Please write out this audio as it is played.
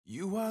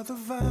You are the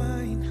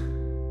vine,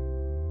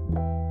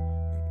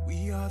 and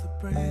we are the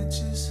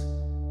branches.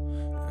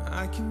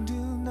 I can do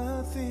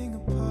nothing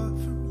apart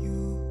from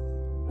you.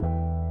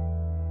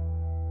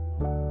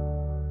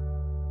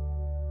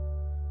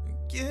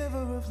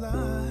 Giver of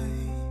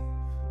life,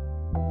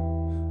 the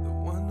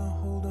one to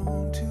hold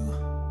on to.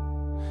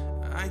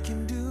 I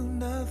can do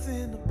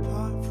nothing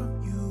apart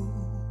from you.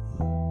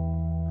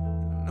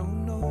 No,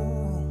 no.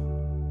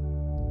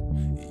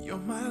 You're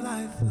my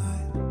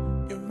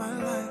lifeline. You're my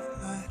lifeline.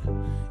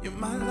 You're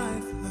my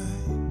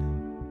lifeline.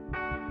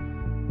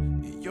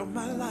 You're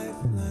my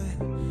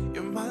lifeline.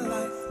 You're my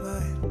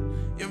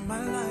lifeline. You're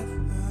my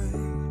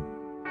lifeline.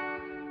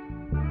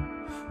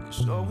 You're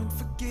showing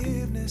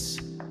forgiveness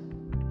and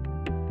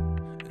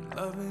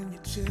loving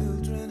your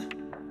children.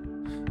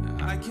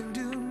 I can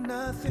do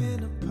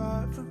nothing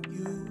apart from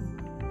you.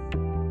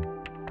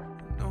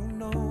 No,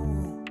 no.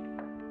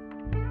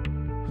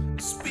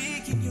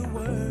 Speaking your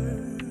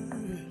word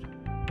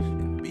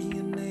and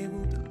being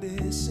able to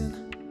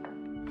listen.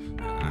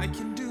 I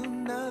can do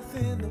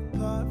nothing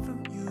apart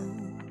from you.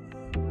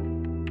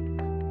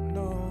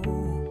 No.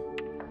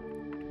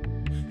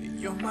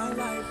 You're my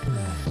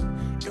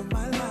lifeline. You're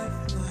my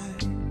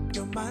lifeline.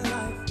 You're my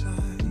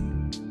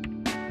lifeline.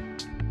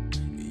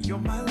 You're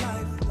my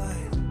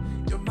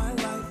lifeline. You're my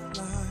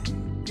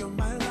lifeline. You're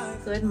my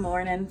lifeline. Good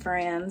morning,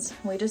 friends.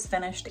 We just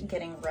finished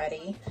getting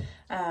ready.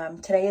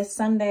 Today is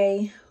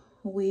Sunday.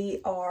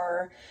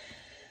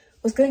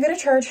 Was going to go to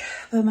church,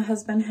 but my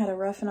husband had a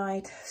rough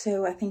night,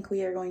 so I think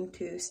we are going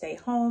to stay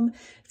home.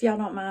 If y'all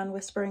don't mind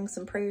whispering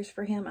some prayers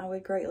for him, I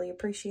would greatly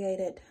appreciate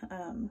it.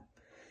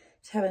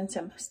 He's having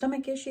some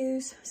stomach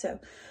issues, so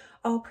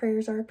all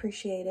prayers are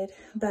appreciated.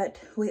 But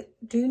we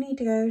do need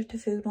to go to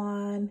Food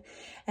Line,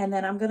 and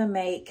then I'm going to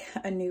make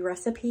a new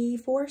recipe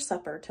for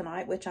supper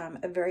tonight, which I'm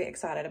very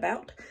excited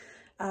about.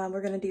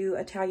 We're going to do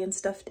Italian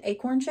stuffed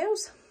acorn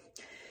shells,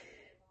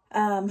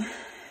 and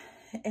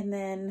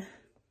then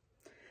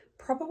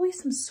probably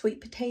some sweet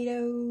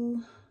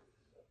potato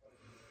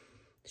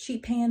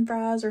sheet pan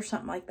fries or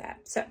something like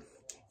that. So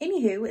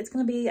anywho, it's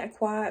going to be a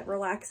quiet,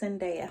 relaxing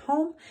day at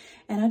home,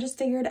 and I just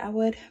figured I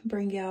would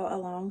bring y'all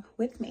along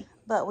with me.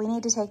 But we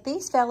need to take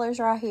these fellas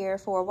right here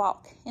for a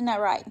walk. Isn't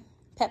that right?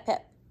 Pep,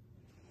 pep.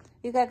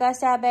 You gotta go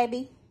outside,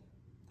 baby?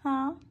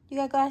 Huh? You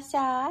gotta go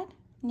outside?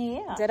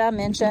 Yeah. Did I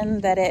mention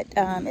that it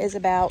is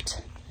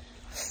about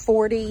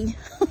 47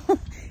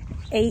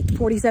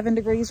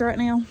 degrees right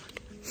now?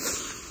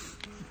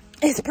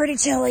 It's pretty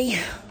chilly,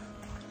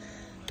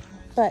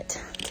 but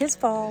 'tis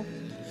fall.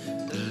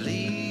 The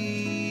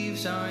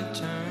leaves are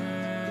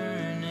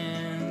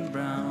turning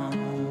brown,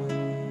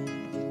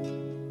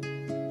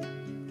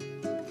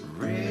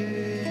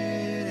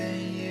 red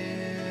and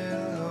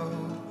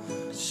yellow.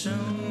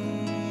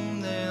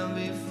 Soon they'll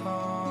be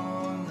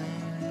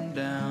falling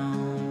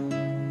down.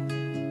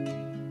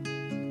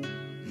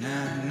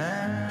 Now,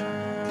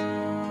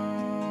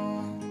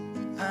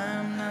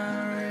 I'm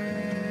not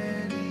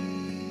ready,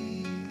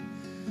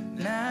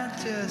 not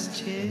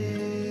just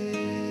yet.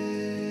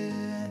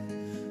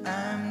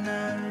 I'm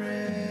not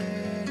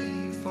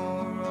ready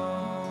for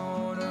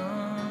autumn.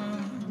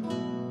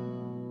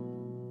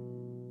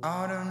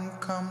 Autumn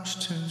comes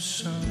too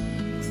soon.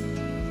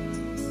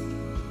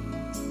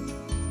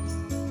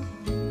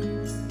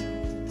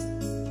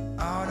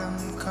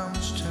 Autumn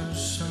comes too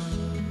soon.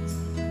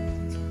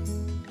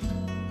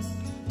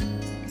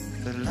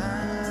 The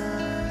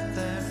light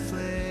that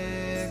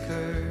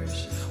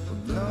flickers will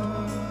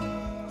blow.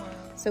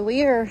 So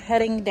we are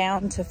heading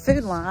down to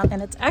Food Line,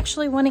 and it's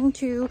actually wanting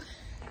to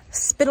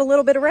spit a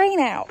little bit of rain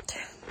out,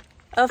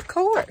 of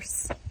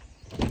course.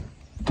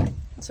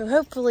 So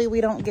hopefully we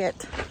don't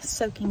get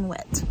soaking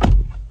wet.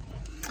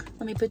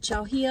 Let me put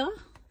y'all here.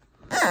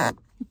 I've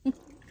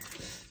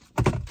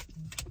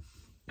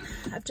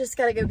just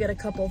got to go get a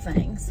couple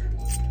things.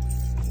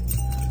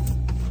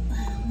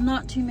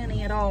 Not too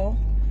many at all.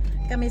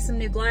 Got me some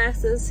new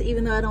glasses,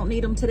 even though I don't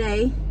need them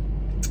today.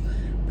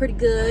 Pretty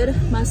good.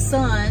 My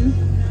son,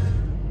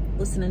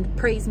 listening to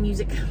praise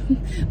music.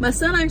 My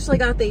son actually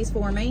got these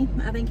for me.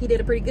 I think he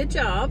did a pretty good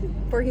job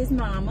for his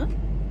mama.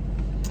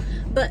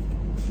 But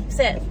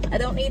said I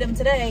don't need them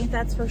today,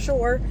 that's for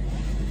sure.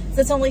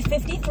 So it's only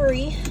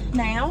 53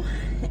 now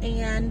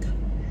and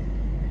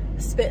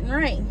spitting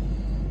rain.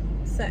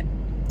 So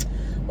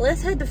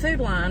let's head to Food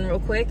Line real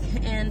quick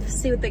and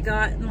see what they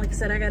got. And like I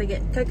said, I gotta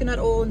get coconut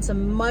oil and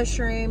some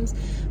mushrooms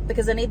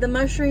because I need the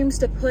mushrooms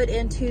to put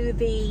into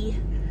the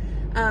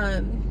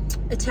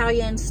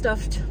Italian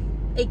stuffed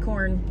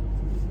acorn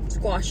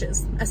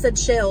squashes. I said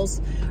shells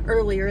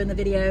earlier in the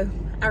video.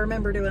 I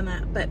remember doing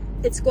that, but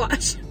it's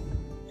squash.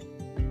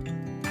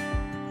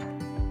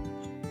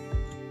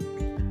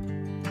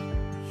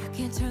 You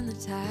can't turn the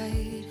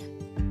tide.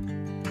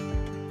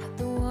 Let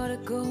the water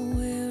go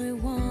where it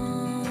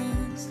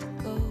wants to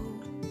go.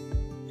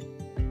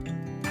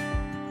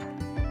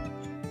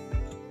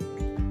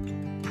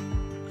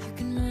 You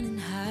can run and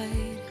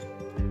hide.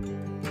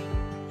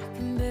 You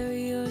can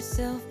bury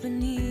yourself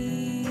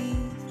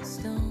beneath the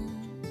stones.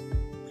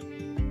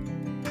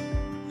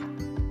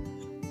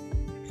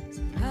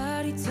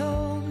 Somebody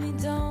told me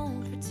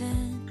don't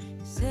pretend,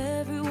 'cause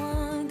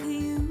everyone could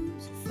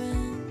use a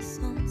friend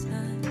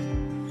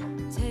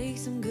sometimes. Take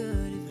some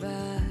good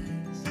advice.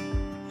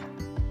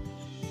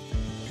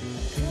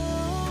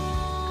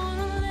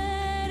 Don't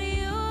let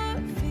your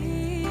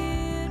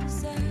fear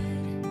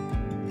decide.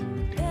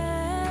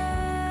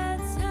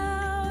 That's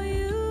how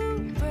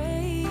you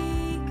break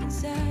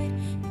inside.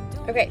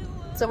 Okay,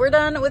 so we're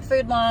done with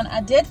Food Line.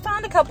 I did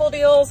find a couple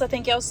deals. I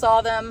think y'all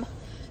saw them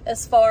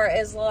as far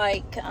as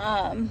like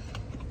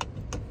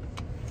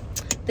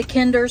the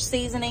Kinder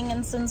seasoning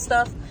and some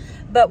stuff.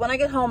 But when I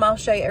get home, I'll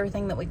show you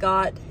everything that we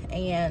got.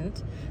 And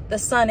the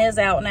sun is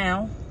out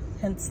now,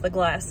 hence the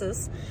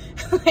glasses.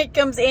 It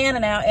comes in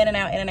and out, in and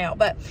out, in and out.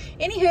 But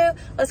anywho,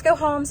 let's go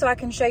home so I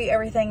can show you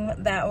everything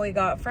that we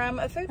got from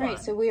a Food Line. All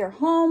right, so we are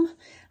home.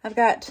 I've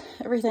got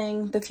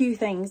everything, the few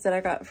things that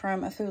I got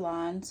from a Food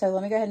Line. So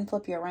let me go ahead and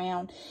flip you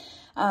around.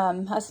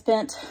 I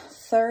spent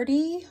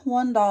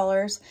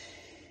 $31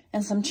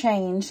 and some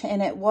change,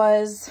 and it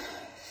was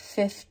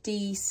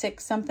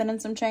 56 something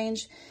and some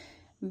change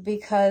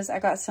because I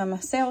got some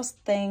sales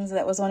things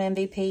that was on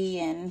MVP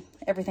and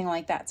everything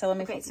like that. So let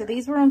me, okay, so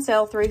these were on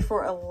sale 3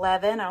 for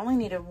 $11. I only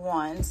needed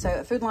one. So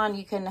at Food Line,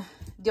 you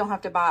don't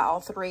have to buy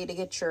all 3 to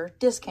get your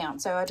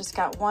discount. So I just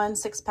got 1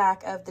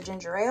 6-pack of the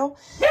ginger ale.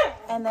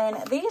 And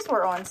then these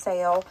were on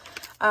sale,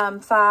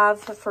 5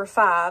 for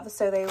 $5.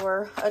 So they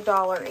were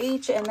 $1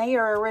 each, and they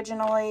are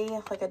originally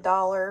like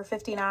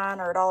 $1.59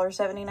 or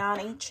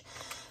 $1.79 each.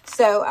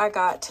 So I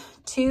got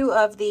 2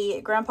 of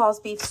the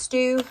Grandpa's beef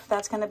stew.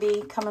 That's going to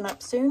be coming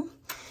up soon.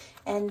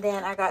 And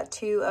then I got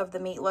 2 of the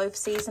meatloaf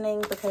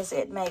seasoning because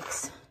it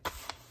makes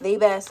the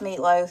best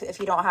meatloaf if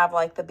you don't have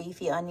like the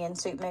beefy onion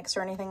soup mix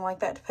or anything like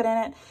that to put in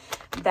it.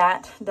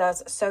 That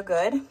does so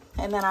good.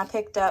 And then I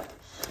picked up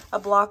a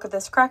block of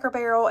this Cracker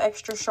Barrel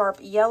extra sharp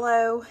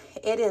yellow.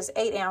 It is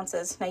 8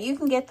 ounces. Now you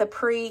can get the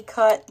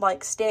pre-cut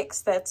like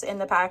sticks that's in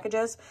the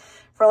packages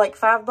for like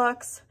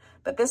 $5,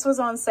 but this was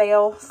on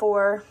sale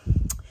for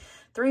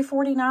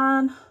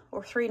 $3.49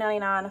 or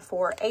 $3.99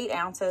 for 8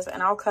 ounces,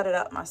 and I'll cut it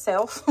up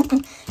myself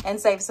and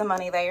save some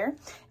money there.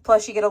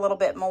 Plus you get a little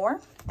bit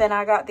more. Then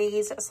I got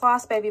these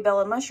sliced baby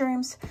Bella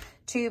mushrooms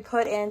to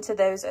put into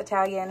those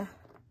Italian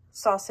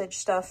sausage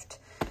stuffed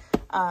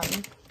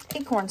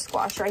acorn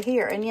squash right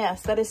here. And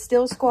yes, that is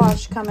still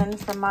squash coming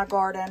from my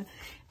garden.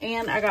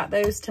 And I got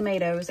those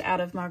tomatoes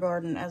out of my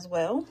garden as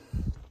well.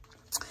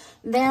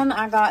 Then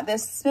I got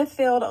this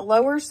Smithfield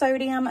lower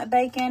sodium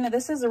bacon.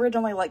 This is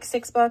originally like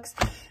 $6.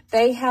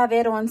 They have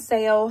it on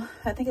sale,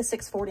 I think it's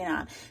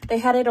 $6.49. They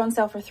had it on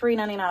sale for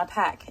 $3.99 a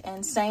pack.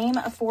 And same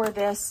for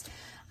this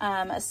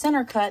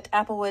center cut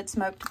applewood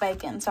smoked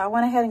bacon. So I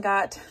went ahead and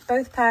got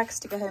both packs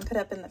to go ahead and put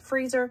up in the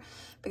freezer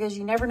because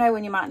you never know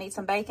when you might need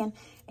some bacon,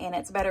 and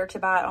it's better to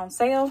buy it on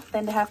sale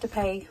than to have to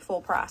pay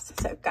full price.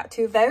 So got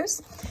 2 of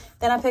those.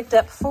 Then I picked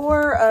up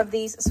 4 of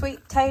these sweet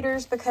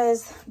taters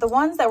because the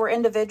ones that were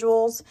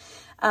individuals,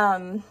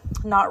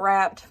 not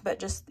wrapped, but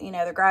just, you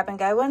know, the grab and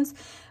go ones,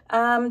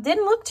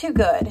 didn't look too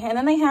good. And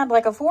then they had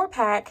like a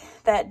 4-pack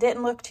that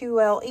didn't look too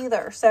well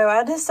either. So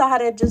I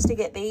decided just to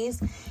get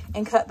these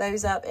and cut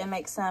those up and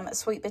make some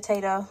sweet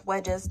potato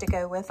wedges to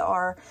go with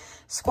our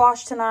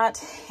squash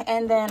tonight.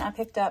 And then I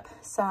picked up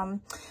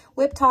some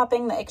whipped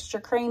topping, the extra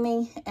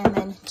creamy, and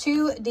then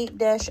 2 deep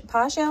dish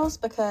pie shells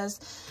because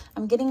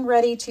I'm getting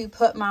ready to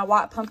put my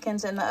white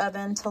pumpkins in the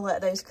oven to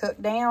let those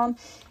cook down.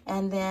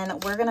 And then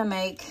we're going to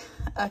make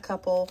a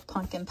couple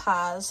pumpkin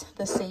pies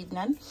this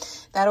evening.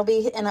 That'll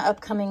be in an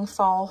upcoming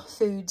fall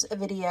foods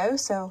video,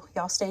 so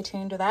y'all stay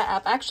tuned to that.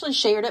 I've actually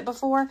shared it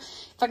before.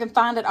 If I can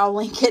find it, I'll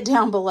link it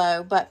down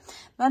below. But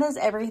that is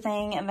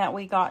everything that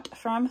we got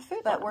from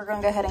Food Line. But we're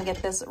going to go ahead and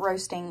get this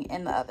roasting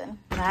in the oven.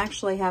 And I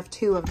actually have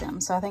 2 of them,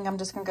 so I think I'm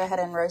just going to go ahead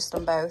and roast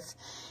them both.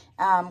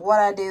 What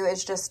I do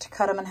is just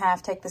cut them in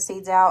half, take the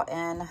seeds out,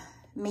 and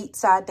meat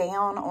side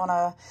down on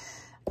a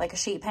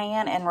sheet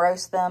pan and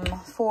roast them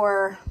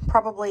for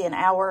probably an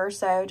hour or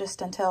so, just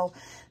until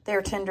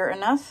they're tender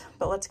enough.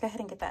 But let's go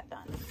ahead and get that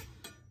done.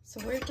 So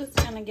we're just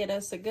gonna get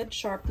us a good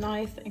sharp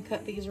knife and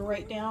cut these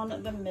right down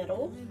the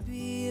middle.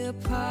 Be a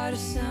part of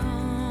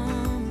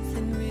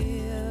something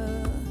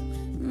real.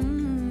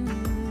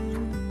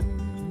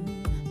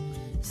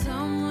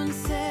 Someone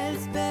said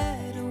it's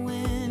better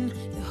when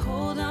you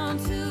hold on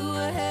to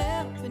a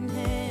helping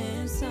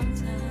hand.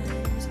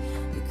 Sometimes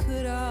we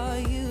could all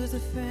use a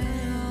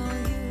friend.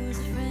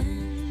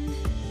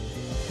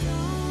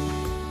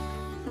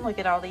 Look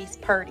at all these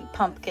pretty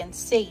pumpkin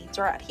seeds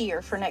right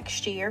here for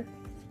next year.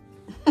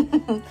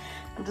 I'm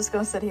just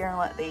going to sit here and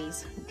let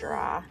these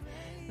dry,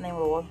 and then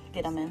we'll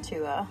get them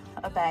into a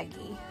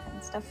baggie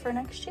and stuff for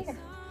next year.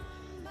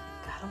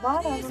 Got a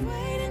lot of them.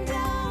 Waiting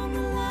down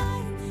the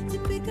line to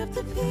pick up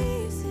the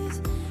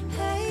pieces.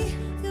 Hey,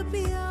 you'll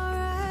be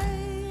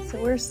alright. So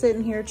we're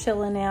sitting here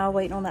chilling now,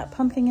 waiting on that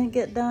pumpkin to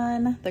get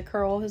done. The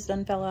curl has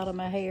done fell out of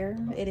my hair.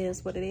 It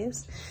is what it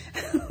is.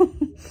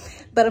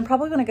 But I'm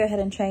probably going to go ahead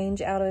and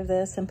change out of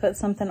this and put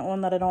something on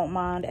that I don't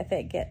mind if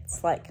it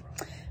gets like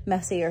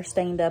messy or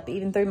stained up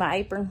even through my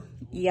apron.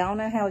 y'all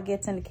know how it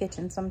gets in the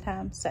kitchen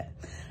sometimes. So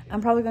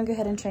I'm probably gonna go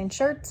ahead and change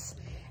shirts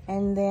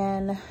and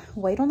then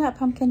wait on that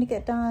pumpkin to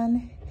get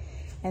done.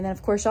 And then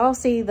of course y'all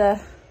see the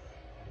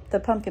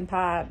pumpkin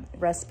pie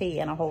recipe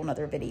in a whole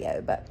nother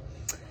video, but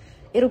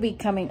it'll be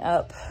coming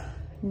up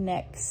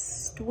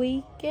next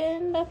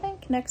weekend, I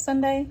think, next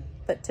Sunday.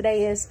 But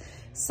today is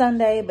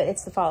Sunday, but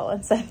it's the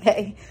following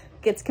Sunday.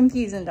 Gets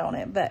confusing, don't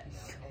it? But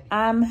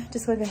I'm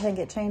just gonna go ahead and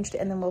get changed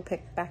and then we'll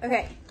pick back up.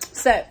 Okay,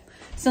 so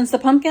since the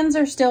pumpkins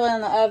are still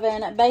in the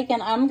oven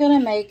baking, I'm gonna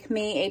make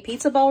me a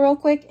pizza bowl real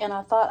quick, and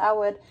I thought I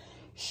would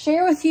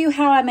share with you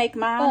how I make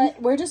mine.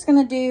 But we're just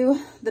gonna do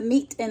the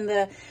meat and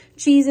the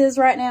cheeses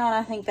right now, and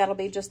I think that'll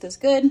be just as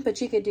good. But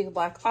you could do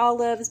black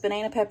olives,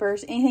 banana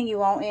peppers, anything you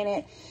want in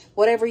it.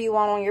 Whatever you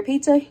want on your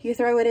pizza, you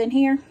throw it in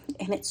here,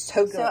 and it's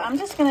so good. So I'm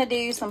just gonna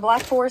do some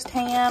Black Forest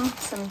ham,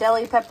 some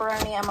deli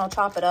pepperoni. I'm gonna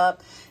chop it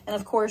up, and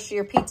of course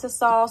your pizza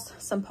sauce,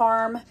 some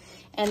parm,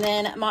 and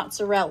then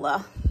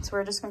mozzarella. So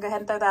we're just gonna go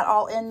ahead and throw that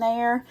all in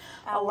there,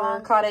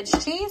 our cottage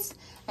cheese,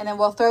 and then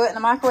we'll throw it in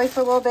the microwave for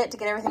a little bit to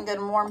get everything good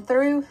and warm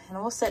through, and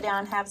then we'll sit down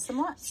and have some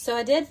lunch. So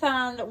I did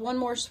find one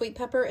more sweet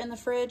pepper in the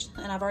fridge,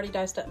 and I've already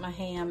diced up my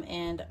ham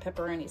and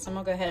pepperoni, so I'm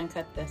gonna go ahead and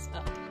cut this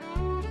up.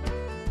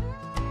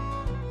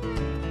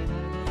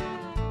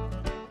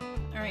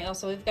 All right,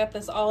 so we've got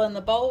this all in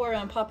the bowl. We're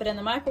gonna pop it in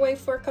the microwave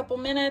for a couple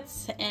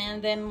minutes,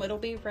 and then it'll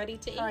be ready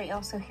to eat. All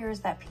right, so here's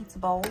that pizza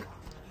bowl,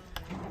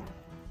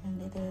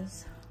 and it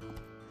is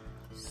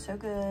so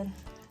good,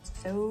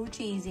 so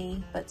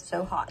cheesy, but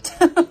so hot.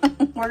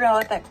 We're gonna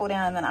let that cool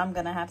down, and then I'm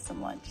gonna have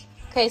some lunch.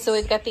 Okay, so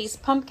we've got these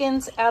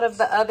pumpkins out of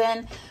the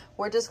oven.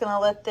 We're just gonna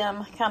let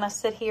them kind of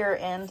sit here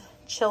and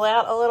chill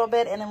out a little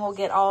bit, and then we'll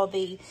get all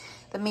the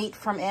meat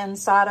from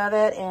inside of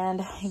it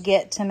and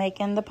get to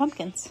making the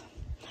pumpkins,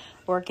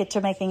 or get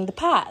to making the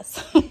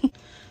pies.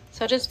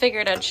 So I just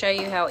figured I'd show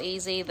you how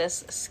easy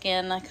this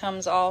skin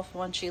comes off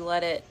once you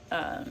let it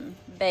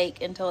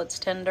bake until it's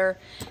tender,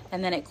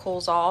 and then it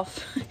cools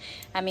off.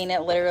 I mean,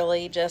 it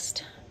literally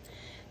just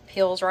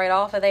peels right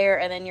off of there,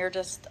 and then you're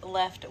just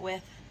left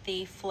with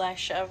the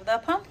flesh of the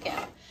pumpkin.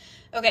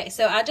 Okay,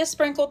 so I just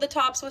sprinkled the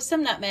tops with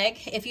some nutmeg.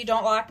 If you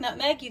don't like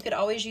nutmeg, you could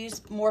always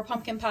use more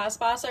pumpkin pie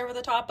spice over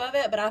the top of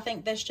it, but I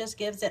think this just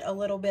gives it a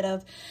little bit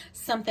of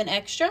something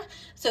extra.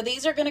 So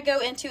these are gonna go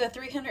into a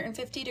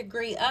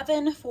 350-degree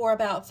oven for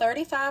about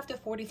 35 to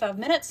 45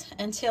 minutes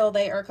until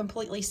they are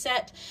completely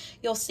set.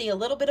 You'll see a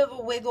little bit of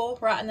a wiggle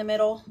right in the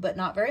middle, but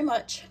not very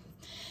much.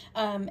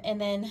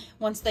 And then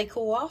once they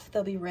cool off,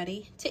 they'll be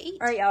ready to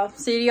eat. All right, y'all.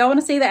 So do y'all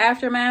wanna see the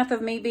aftermath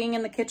of me being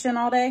in the kitchen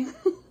all day?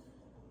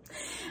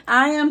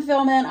 I am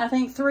filming, I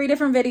think, 3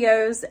 different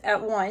videos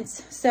at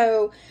once.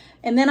 So,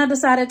 and then I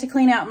decided to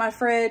clean out my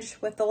fridge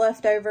with the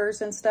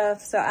leftovers and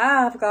stuff. So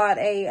I've got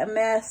a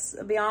mess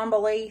beyond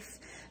belief.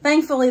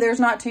 Thankfully, there's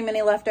not too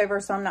many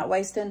leftovers, so I'm not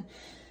wasting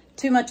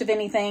too much of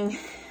anything.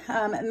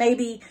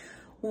 Maybe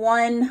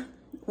one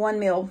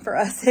meal for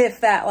us,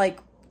 if that, like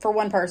for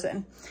one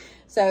person.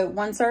 So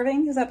 1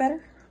 serving, is that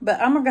better?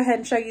 But I'm gonna go ahead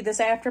and show you this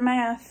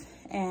aftermath,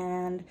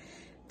 and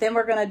then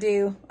we're gonna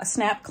do a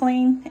snap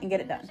clean and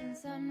get it done.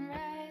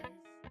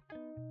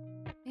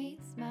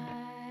 Meets my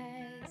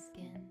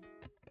skin.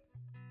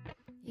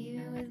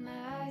 Even with my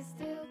eyes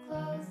still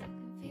closed, I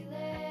can feel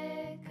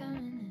it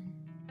coming in.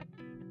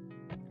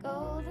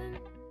 Golden,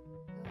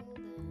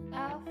 golden,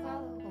 I'll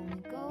follow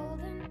only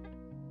golden,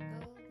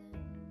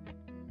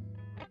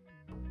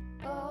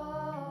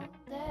 golden,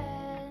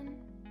 golden,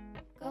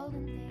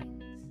 golden things.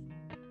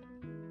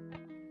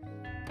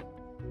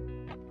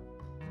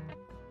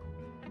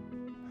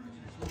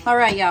 All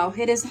right, y'all,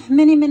 it is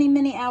many, many,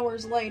 many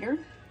hours later,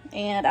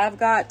 and I've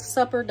got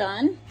supper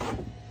done.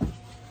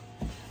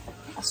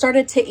 I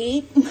started to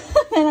eat, and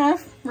I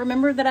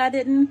remembered that I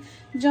didn't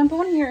jump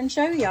on here and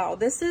show y'all.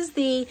 This is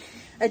the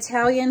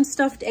Italian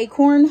stuffed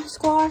acorn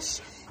squash,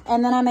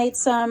 and then I made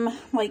some,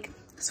 like,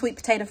 sweet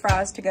potato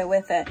fries to go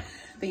with it.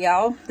 But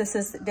y'all, this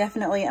is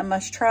definitely a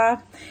must try.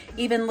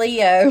 Even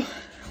Leo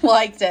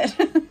liked it.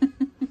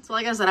 So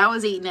like I said, I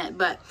was eating it,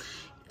 but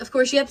of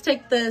course, you have to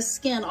take the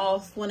skin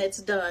off when it's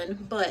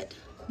done, but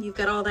you've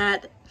got all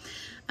that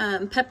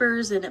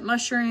peppers and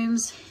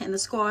mushrooms and the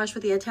squash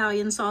with the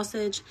Italian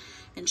sausage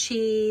and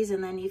cheese,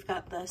 and then you've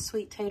got the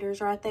sweet taters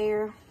right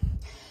there.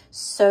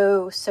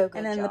 So good.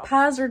 And then the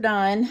pies are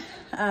done.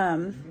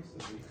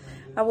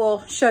 I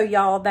will show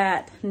y'all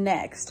that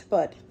next,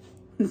 but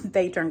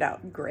they turned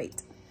out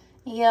great.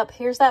 Yep,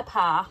 here's that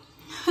pie.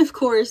 Of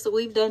course,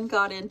 we've done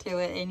got into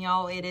it, and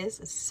y'all, it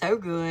is so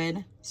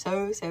good.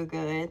 So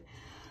good.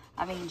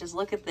 I mean, just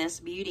look at this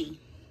beauty.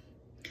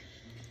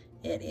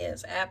 It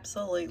is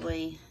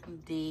absolutely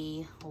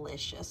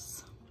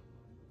delicious.